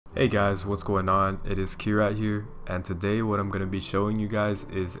Hey guys, what's going on? It is Kirat here, and today what I'm going to be showing you guys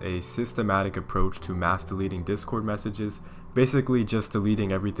is a systematic approach to mass deleting Discord messages, basically just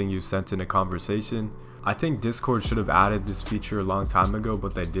deleting everything you sent in a conversation. I think Discord should have added this feature a long time ago,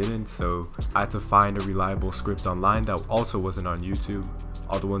 but they didn't, so I had to find a reliable script online that also wasn't on YouTube.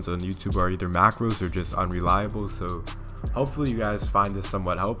 All the ones on YouTube are either macros or just unreliable, so hopefully you guys find this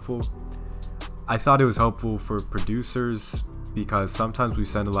somewhat helpful. I thought it was helpful for producers because sometimes we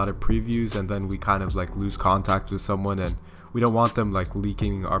send a lot of previews and then we kind of like lose contact with someone, and we don't want them like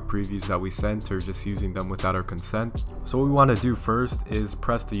leaking our previews that we sent or just using them without our consent. So what we want to do first is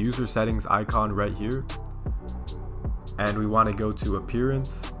press the user settings icon right here, and we want to go to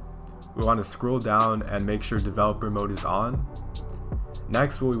appearance. We want to scroll down and make sure developer mode is on.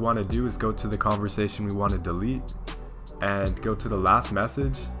 Next, what we want to do is go to the conversation we want to delete and go to the last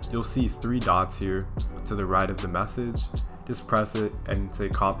message. You'll see 3 dots here to the right of the message. Just press it and say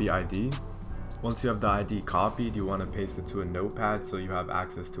copy ID. Once you have the ID copied, you want to paste it to a notepad so you have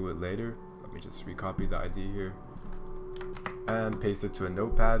access to it later. Let me just recopy the ID here and paste it to a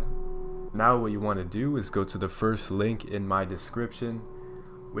notepad. Now what you want to do is go to the first link in my description,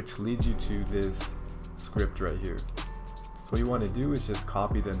 which leads you to this script right here. So what you want to do is just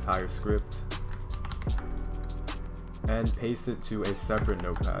copy the entire script and paste it to a separate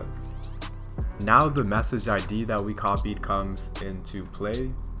notepad. Now the message ID that we copied comes into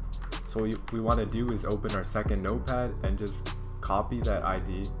play. So what we want to do is open our second notepad and just copy that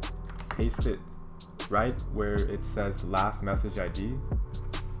ID, paste it right where it says last message ID,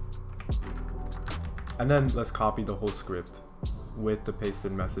 and then let's copy the whole script with the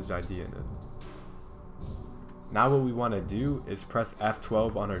pasted message ID in it. Now what we want to do is press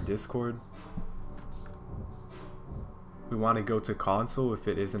F12 on our Discord. We want to go to console if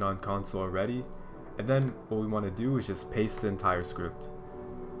it isn't on console already, and then what we want to do is just paste the entire script.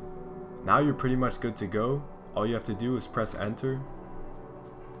 Now you're pretty much good to go. All you have to do is press enter.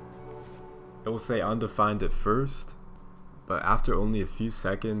 It will say undefined at first, but after only a few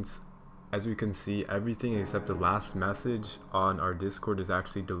seconds, as we can see, everything except the last message on our Discord is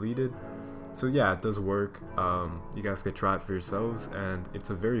actually deleted. So yeah, it does work. You guys could try it for yourselves, and it's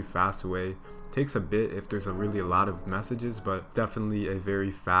a very fast way. Takes a bit if there's really a lot of messages, but definitely a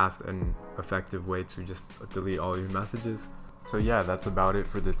very fast and effective way to just delete all your messages. So yeah, that's about it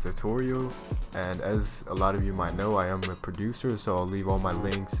for the tutorial, and as a lot of you might know, I am a producer, so I'll leave all my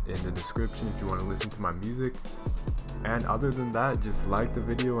links in the description if you want to listen to my music. And other than that, just like the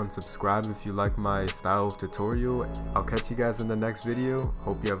video and subscribe if you like my style of tutorial. I'll catch you guys in the next video.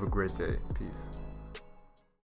 Hope you have a great day. Peace.